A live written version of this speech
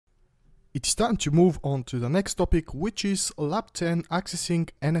It's time to move on to the next topic, which is Lab 10 accessing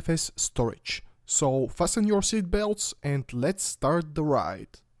NFS storage. So fasten your seatbelts and let's start the ride.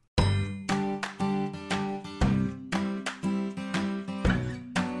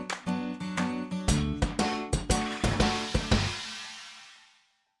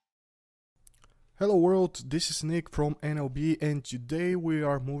 Hello world, this is Nick from NLB, and today we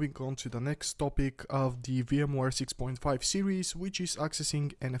are moving on to the next topic of the VMware 6.5 series, which is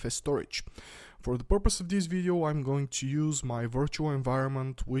accessing NFS storage. For the purpose of this video, I'm going to use my virtual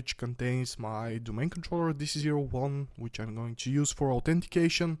environment, which contains my domain controller DC01, which I'm going to use for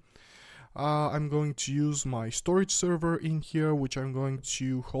authentication. I'm going to use my storage server in here, which I'm going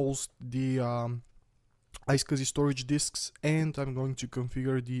to host the ESXi storage disks, and I'm going to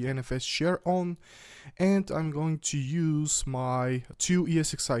configure the NFS Share on, and I'm going to use my two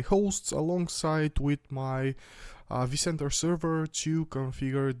ESXi hosts alongside with my vCenter server to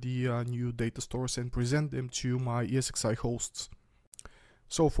configure the new data stores and present them to my ESXi hosts.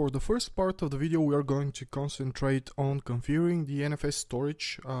 So for the first part of the video, we are going to concentrate on configuring the NFS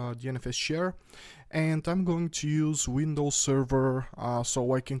storage, the NFS Share, and I'm going to use Windows Server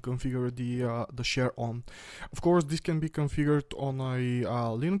so I can configure the share on. Of course, this can be configured on a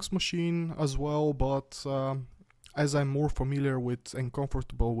Linux machine as well, but as I'm more familiar with and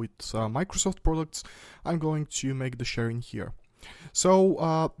comfortable with Microsoft products, I'm going to make the sharing here.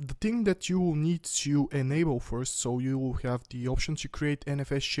 So the thing that you will need to enable first, so you will have the option to create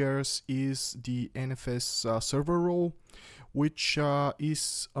NFS shares, is the NFS server role, which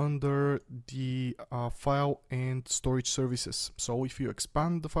is under the file and storage services. So if you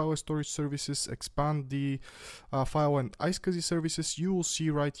expand the file and storage services, expand the file and ESXi services, you will see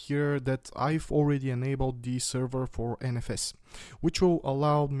right here that I've already enabled the server for NFS, which will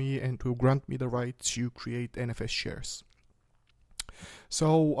allow me and will grant me the right to create NFS shares.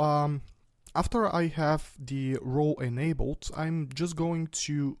 So after I have the role enabled, I'm just going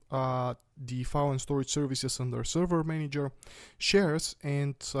to the file and storage services under server manager, shares,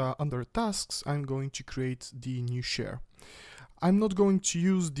 and under tasks, I'm going to create the new share. I'm not going to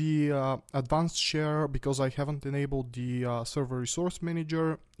use the advanced share because I haven't enabled the server resource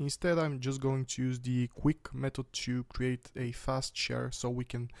manager. Instead, I'm just going to use the quick method to create a fast share so we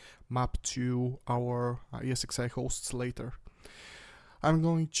can map to our ESXi hosts later. I'm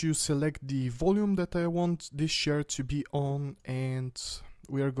going to select the volume that I want this share to be on, and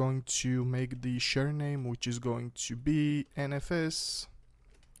we are going to make the share name, which is going to be NFS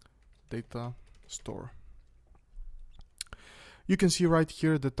Datastore. You can see right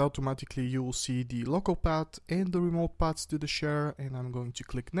here that automatically you will see the local path and the remote paths to the share, and I'm going to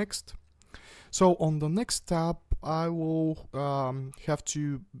click next. So on the next tab, I will have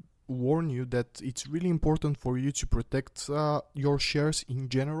to warn you that it's really important for you to protect your shares in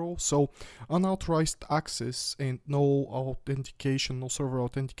general. So unauthorized access and no authentication, no server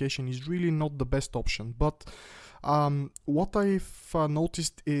authentication is really not the best option. But what I've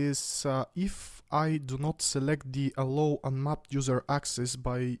noticed is if I do not select the allow unmapped user access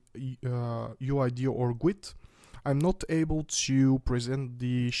by UID or GUID, I'm not able to present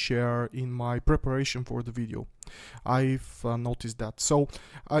the share in my preparation for the video. I've noticed that. So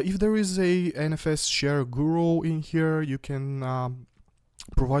if there is a NFS Share guru in here, you can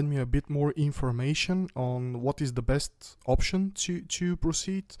provide me a bit more information on what is the best option to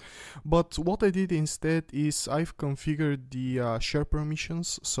proceed. But what I did instead is I've configured the share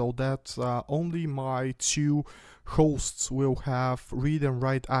permissions so that only my two hosts will have read and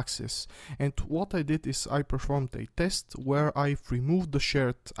write access. And what I did is I performed a test where I've removed the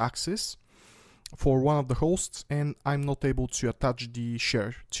shared access for one of the hosts, and I'm not able to attach the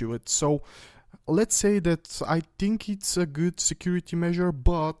share to it. So let's say that I think it's a good security measure,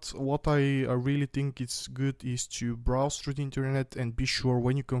 but what I really think it's good is to browse through the internet and be sure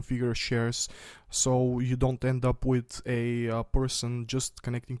when you configure shares so you don't end up with a person just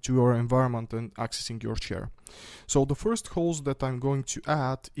connecting to your environment and accessing your share. So the first host that I'm going to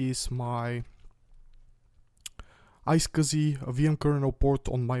add is my ESXi VM kernel port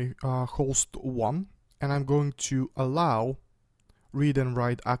on my host 1, and I'm going to allow read and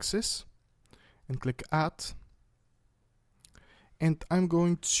write access and click add, and I'm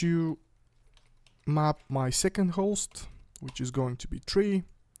going to map my second host, which is going to be 3,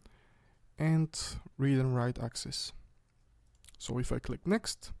 and read and write access. So if I click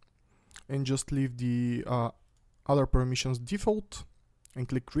next and just leave the other permissions default and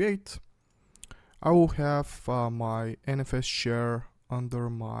click create, I will have my NFS share under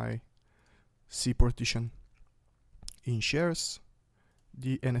my C partition. In shares,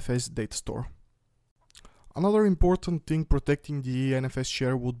 the NFS Datastore. Another important thing protecting the NFS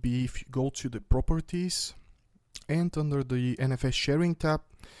share would be if you go to the properties and under the NFS sharing tab,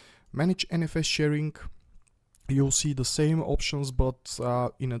 manage NFS sharing, you'll see the same options but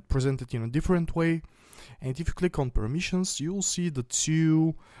presented in a different way. And if you click on permissions, you'll see the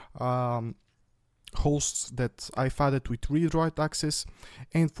two hosts that I've added with read-write access,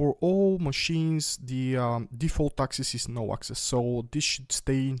 and for all machines the default access is no access, so this should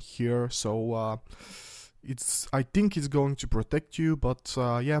stay in here. So I think it's going to protect you, but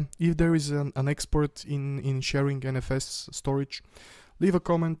yeah, if there is an expert in sharing NFS storage, leave a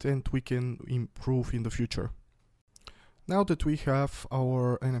comment and we can improve in the future. Now that we have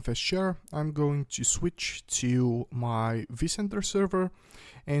our NFS share, I'm going to switch to my vCenter server,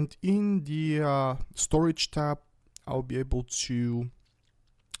 and in the storage tab I'll be able to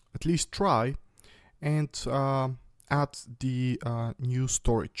at least try and add the new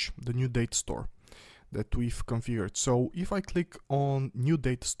storage, the new Datastore that we've configured. So if I click on new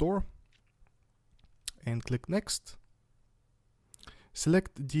Datastore and click next,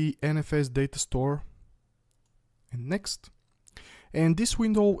 select the NFS Datastore and next, and this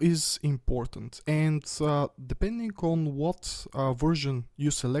window is important, and depending on what version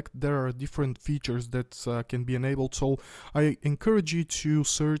you select, there are different features that can be enabled, so I encourage you to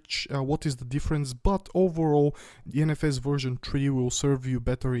search what is the difference, but overall the NFS version 3 will serve you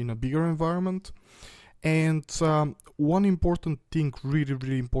better in a bigger environment. And one important thing,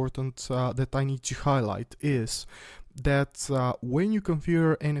 really important, that I need to highlight is that when you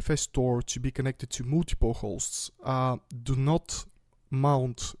configure NFS Store to be connected to multiple hosts, do not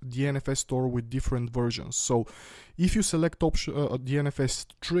mount the NFS Store with different versions. So if you select option the NFS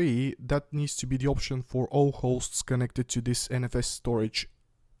 3, that needs to be the option for all hosts connected to this NFS storage.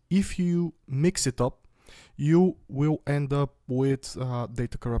 If you mix it up, you will end up with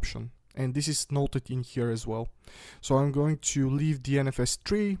data corruption, and this is noted in here as well. So I'm going to leave the NFS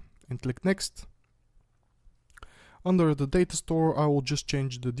 3 and click next. Under the Datastore, I will just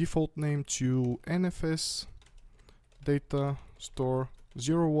change the default name to NFS Datastore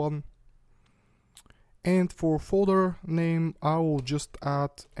 01, and for folder name I will just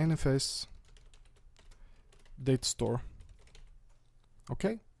add NFS Datastore.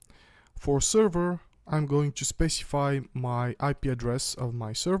 Okay. For server, I'm going to specify my IP address of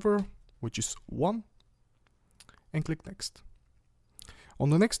my server, which is 1, and click next. On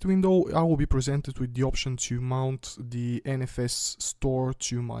the next window, I will be presented with the option to mount the NFS store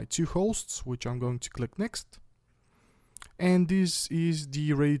to my two hosts, which I'm going to click next. And this is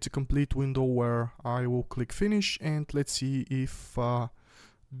the ready to complete window where I will click finish, and let's see if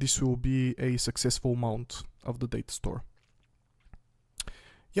this will be a successful mount of the Datastore.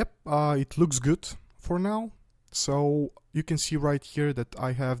 Yep, it looks good for now. So you can see right here that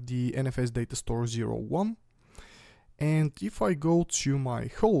I have the NFS Datastore 01. And if I go to my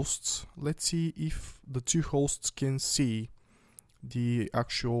hosts, let's see if the two hosts can see the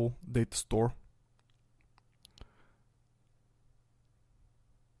actual Datastore.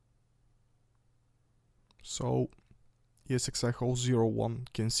 So ESXi host 01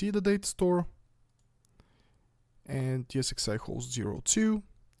 can see the Datastore, and ESXi host 02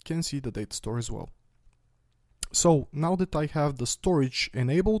 can see the Datastore as well. So now that I have the storage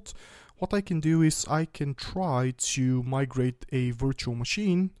enabled, what I can do is I can try to migrate a virtual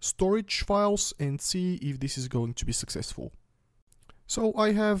machine storage files and see if this is going to be successful. So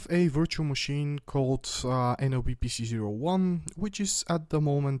I have a virtual machine called NLB PC01, which is at the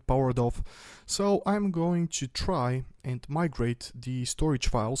moment powered off. So I'm going to try and migrate the storage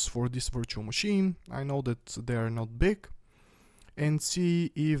files for this virtual machine. I know that they are not big, and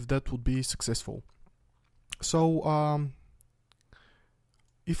see if that would be successful. So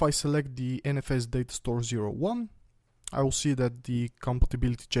if I select the NFS Datastore 01, I will see that the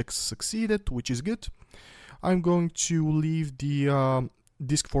compatibility checks succeeded, which is good. I'm going to leave the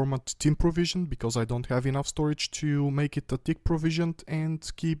disk format TIM provisioned because I don't have enough storage to make it a tick provisioned, and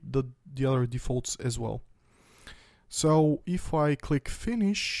keep the other defaults as well. So if I click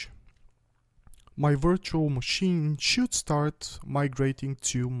finish, my virtual machine should start migrating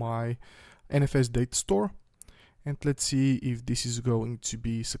to my NFS Datastore, and let's see if this is going to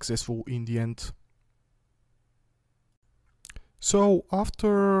be successful in the end. So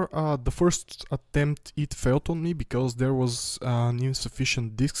after the first attempt, it failed on me because there was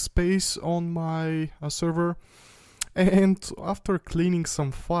insufficient disk space on my server, and after cleaning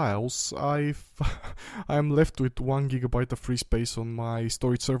some files, I'm left with 1 GB of free space on my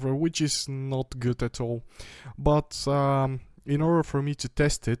storage server, which is not good at all. But in order for me to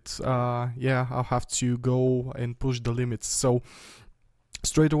test it, yeah, I'll have to go and push the limits. So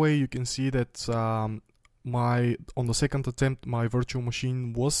straight away you can see that on the second attempt, my virtual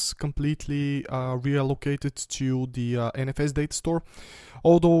machine was completely reallocated to the NFS Datastore,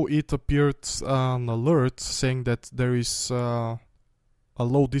 although it appeared an alert saying that there is a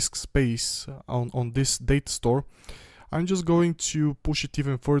low disk space on this Datastore. I'm just going to push it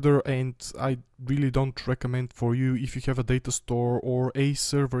even further, and I really don't recommend for you, if you have a data store or a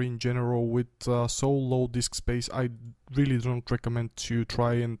server in general with so low disk space, I really don't recommend to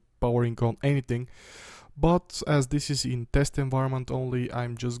try and powering on anything. But as this is in test environment only,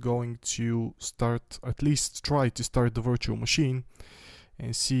 I'm just going to start, at least try to start the virtual machine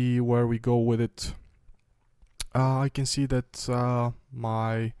and see where we go with it. I can see that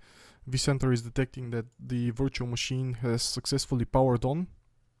my vCenter is detecting that the virtual machine has successfully powered on.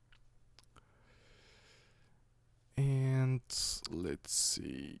 And let's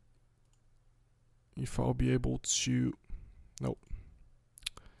see if I'll be able to, no,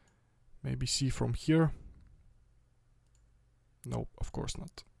 maybe see from here. No, of course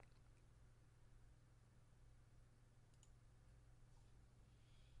not.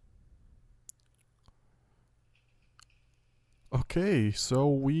 Okay, so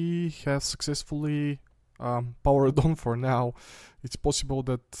we have successfully powered on for now. It's possible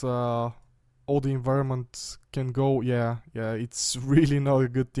that all the environment can go. Yeah, it's really not a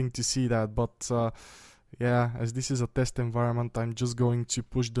good thing to see that, but yeah, as this is a test environment, I'm just going to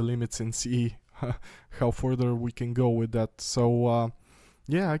push the limits and see how further we can go with that. So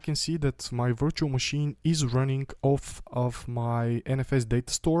yeah, I can see that my virtual machine is running off of my NFS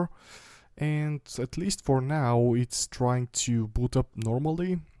Datastore. And at least for now, it's trying to boot up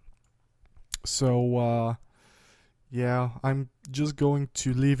normally. So yeah, I'm just going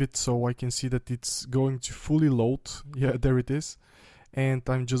to leave it so I can see that it's going to fully load. Yeah, there it is. And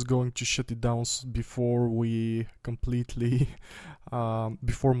I'm just going to shut it down before we completely,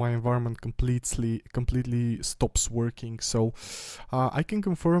 before my environment completely stops working. So I can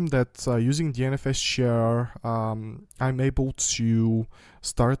confirm that using the NFS Share, I'm able to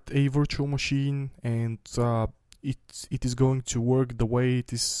start a virtual machine, and it is going to work the way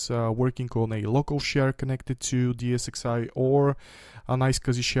it is working on a local share connected to the ESXi or a nice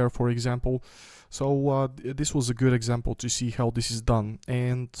SCSI share, for example. So this was a good example to see how this is done,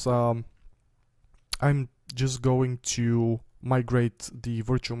 and I'm just going to migrate the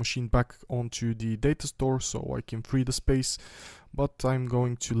virtual machine back onto the data store so I can free the space, but I'm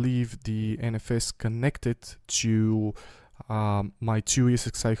going to leave the NFS connected to my two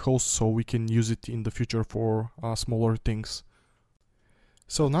ESXi hosts so we can use it in the future for smaller things.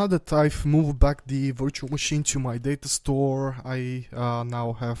 So now that I've moved back the virtual machine to my data store, I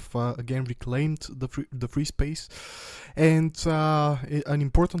now have again reclaimed the free space, and an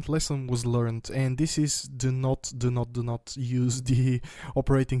important lesson was learned, and this is do not use the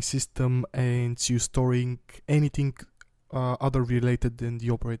operating system and to storing anything other related than the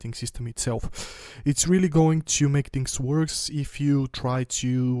operating system itself. It's really going to make things worse if you try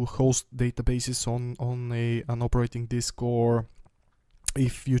to host databases on an operating disk, or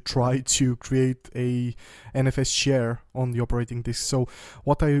if you try to create a NFS share on the operating disk. So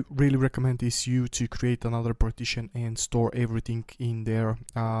what I really recommend is you to create another partition and store everything in there,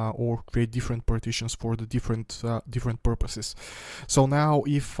 or create different partitions for the different purposes. So now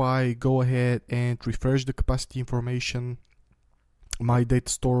if I go ahead and refresh the capacity information, my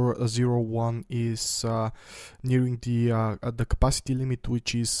Datastore 01 is nearing the capacity limit,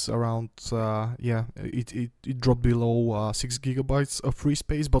 which is around it dropped below 6 gigabytes of free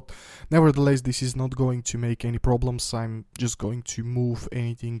space, but nevertheless this is not going to make any problems. I'm just going to move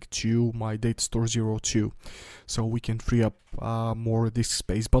anything to my Datastore 02 so we can free up more disk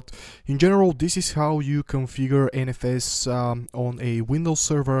space. But in general, this is how you configure NFS on a Windows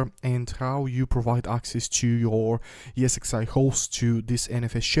server, and how you provide access to your ESXi host to this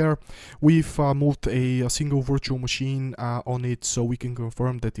NFS Share. We've moved a single virtual machine on it so we can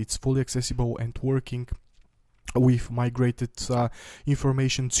confirm that it's fully accessible and working. We've migrated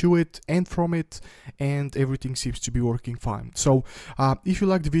information to it and from it, and everything seems to be working fine. So if you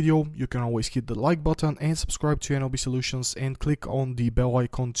like the video, you can always hit the like button and subscribe to NLB Solutions and click on the bell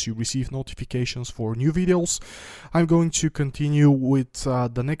icon to receive notifications for new videos. I'm going to continue with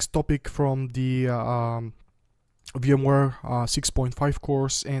the next topic from the VMware 6.5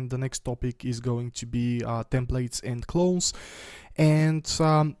 course, and the next topic is going to be templates and clones. And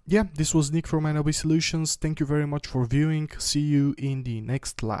yeah, this was Nick from NLB Solutions. Thank you very much for viewing. See you in the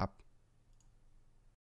next lab.